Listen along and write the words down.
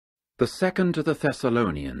The Second to the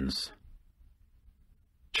Thessalonians.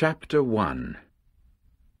 Chapter 1.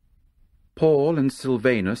 Paul and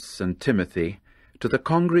Silvanus and Timothy, to the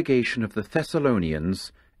congregation of the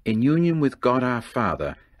Thessalonians, in union with God our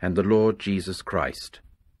Father and the Lord Jesus Christ.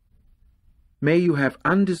 May you have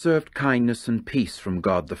undeserved kindness and peace from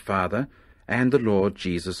God the Father and the Lord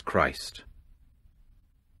Jesus Christ.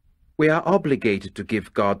 We are obligated to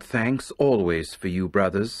give God thanks always for you,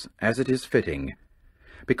 brothers, as it is fitting,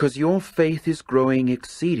 because your faith is growing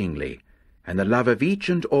exceedingly, and the love of each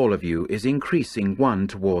and all of you is increasing one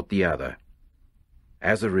toward the other.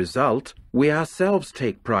 As a result, we ourselves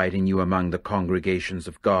take pride in you among the congregations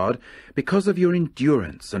of God because of your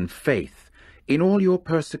endurance and faith in all your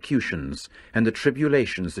persecutions and the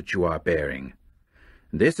tribulations that you are bearing.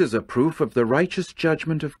 This is a proof of the righteous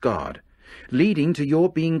judgment of God, leading to your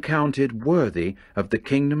being counted worthy of the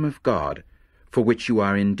kingdom of God, for which you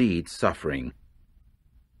are indeed suffering.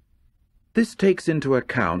 This takes into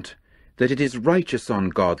account that it is righteous on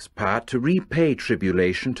God's part to repay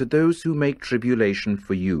tribulation to those who make tribulation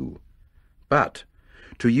for you. But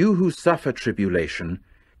to you who suffer tribulation,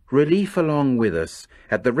 relief along with us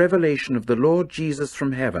at the revelation of the Lord Jesus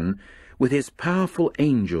from heaven with his powerful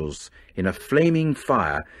angels in a flaming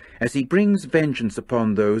fire, as he brings vengeance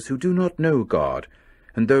upon those who do not know God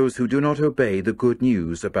and those who do not obey the good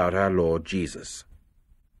news about our Lord Jesus.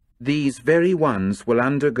 These very ones will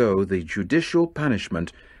undergo the judicial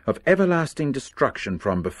punishment of everlasting destruction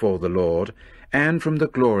from before the Lord and from the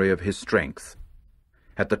glory of his strength,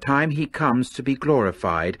 at the time he comes to be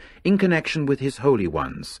glorified in connection with his holy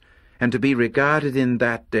ones, and to be regarded in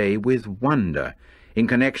that day with wonder in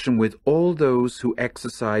connection with all those who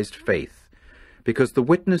exercised faith, because the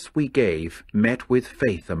witness we gave met with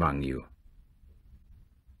faith among you.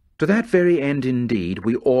 To that very end indeed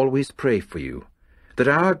we always pray for you, that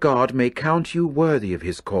our God may count you worthy of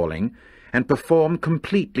his calling, and perform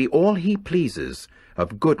completely all he pleases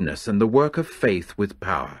of goodness and the work of faith with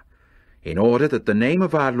power, in order that the name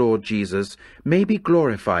of our Lord Jesus may be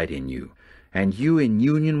glorified in you, and you in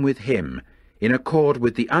union with him, in accord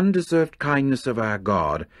with the undeserved kindness of our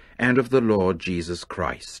God and of the Lord Jesus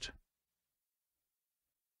Christ.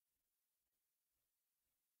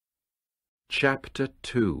 Chapter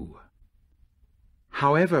 2.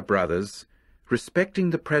 However, brothers,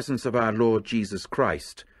 respecting the presence of our Lord Jesus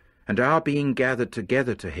Christ, and our being gathered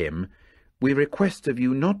together to him, we request of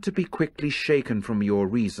you not to be quickly shaken from your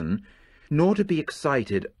reason, nor to be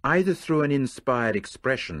excited either through an inspired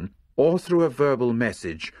expression, or through a verbal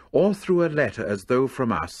message, or through a letter as though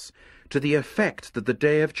from us, to the effect that the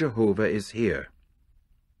day of Jehovah is here.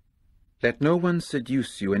 Let no one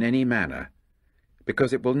seduce you in any manner,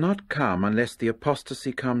 because it will not come unless the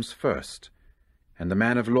apostasy comes first, and the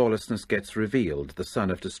man of lawlessness gets revealed, the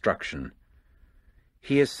son of destruction.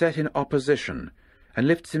 He is set in opposition, and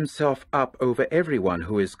lifts himself up over everyone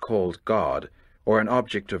who is called God, or an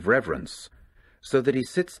object of reverence, so that he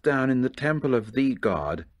sits down in the temple of the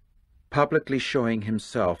God, publicly showing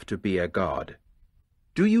himself to be a god.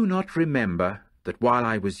 Do you not remember that while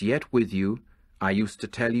I was yet with you, I used to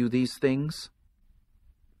tell you these things?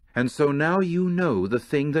 And so now you know the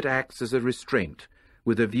thing that acts as a restraint,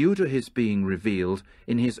 with a view to his being revealed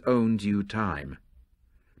in his own due time.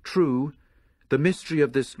 True, the mystery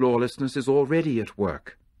of this lawlessness is already at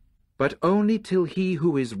work, but only till he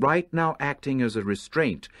who is right now acting as a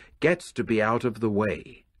restraint gets to be out of the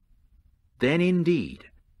way. Then indeed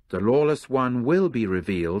the lawless one will be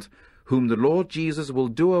revealed, whom the Lord Jesus will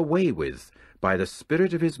do away with by the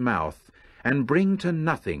spirit of his mouth, and bring to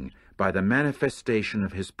nothing by the manifestation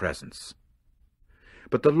of his presence.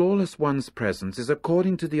 But the lawless one's presence is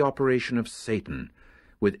according to the operation of Satan,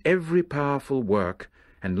 with every powerful work,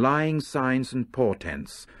 and lying signs and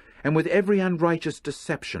portents, and with every unrighteous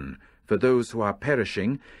deception for those who are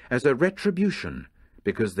perishing, as a retribution,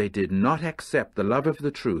 because they did not accept the love of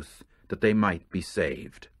the truth, that they might be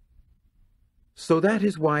saved. So that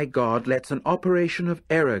is why God lets an operation of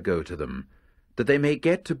error go to them, that they may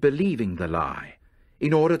get to believing the lie,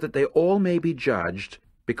 in order that they all may be judged,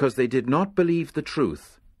 because they did not believe the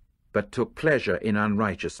truth, but took pleasure in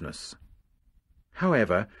unrighteousness.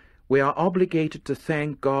 However, we are obligated to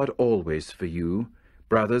thank God always for you,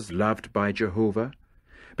 brothers loved by Jehovah,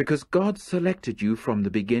 because God selected you from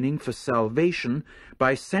the beginning for salvation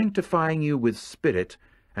by sanctifying you with Spirit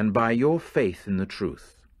and by your faith in the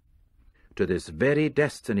truth. To this very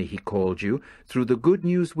destiny he called you through the good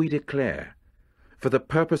news we declare, for the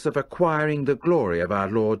purpose of acquiring the glory of our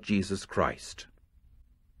Lord Jesus Christ.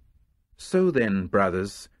 So then,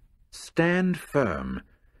 brothers, stand firm,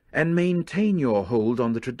 and maintain your hold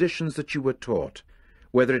on the traditions that you were taught,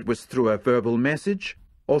 whether it was through a verbal message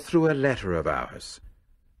or through a letter of ours.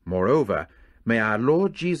 Moreover, may our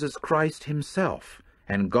Lord Jesus Christ himself,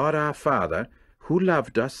 and God our Father, who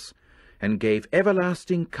loved us, and gave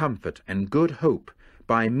everlasting comfort and good hope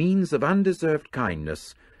by means of undeserved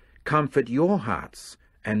kindness, comfort your hearts,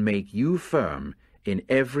 and make you firm in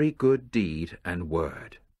every good deed and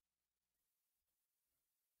word.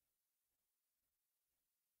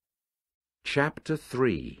 Chapter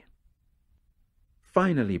 3.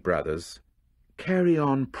 Finally, brothers, carry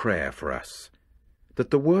on prayer for us,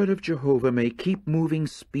 that the word of Jehovah may keep moving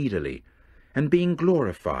speedily, and being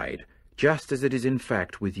glorified, just as it is in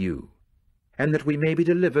fact with you, and that we may be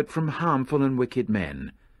delivered from harmful and wicked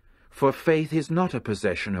men. For faith is not a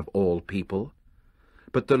possession of all people,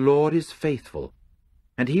 but the Lord is faithful,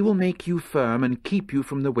 and he will make you firm and keep you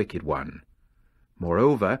from the wicked one.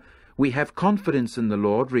 Moreover, we have confidence in the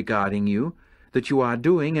Lord regarding you, that you are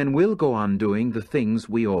doing and will go on doing the things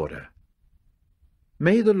we order.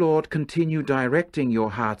 May the Lord continue directing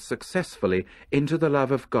your hearts successfully into the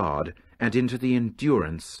love of God and into the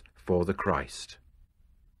endurance for the Christ.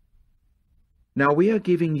 Now we are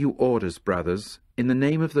giving you orders, brothers, in the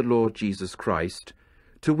name of the Lord Jesus Christ,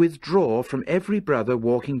 to withdraw from every brother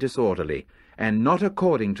walking disorderly, and not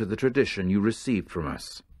according to the tradition you received from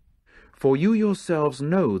us. For you yourselves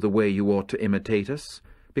know the way you ought to imitate us,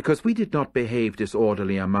 because we did not behave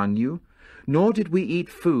disorderly among you, nor did we eat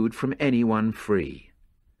food from anyone free.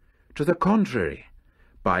 To the contrary,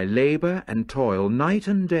 by labor and toil night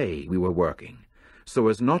and day we were working, so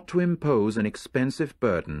as not to impose an expensive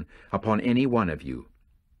burden upon any one of you.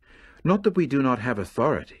 Not that we do not have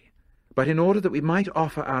authority, but in order that we might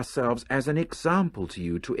offer ourselves as an example to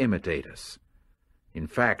you to imitate us. In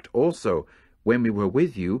fact, also, when we were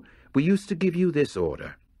with you, we used to give you this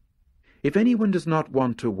order: if anyone does not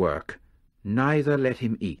want to work, neither let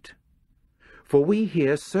him eat. For we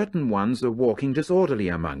hear certain ones are walking disorderly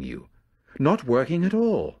among you, not working at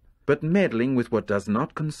all, but meddling with what does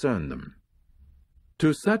not concern them.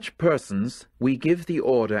 To such persons we give the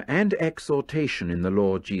order and exhortation in the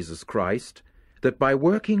Lord Jesus Christ, that by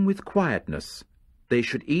working with quietness they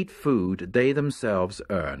should eat food they themselves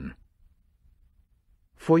earn.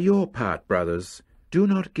 For your part, brothers, do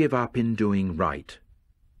not give up in doing right.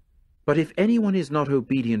 But if anyone is not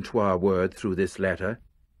obedient to our word through this letter,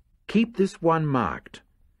 keep this one marked.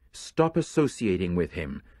 Stop associating with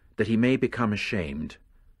him, that he may become ashamed.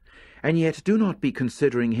 And yet do not be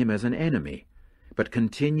considering him as an enemy, but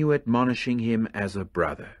continue admonishing him as a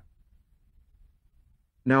brother.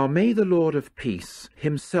 Now may the Lord of peace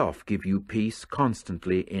himself give you peace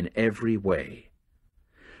constantly in every way.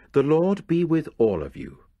 The Lord be with all of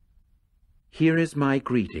you. Here is my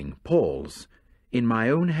greeting, Paul's, in my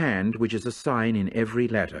own hand, which is a sign in every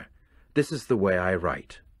letter. This is the way I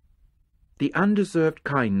write. The undeserved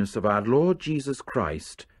kindness of our Lord Jesus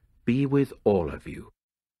Christ be with all of you.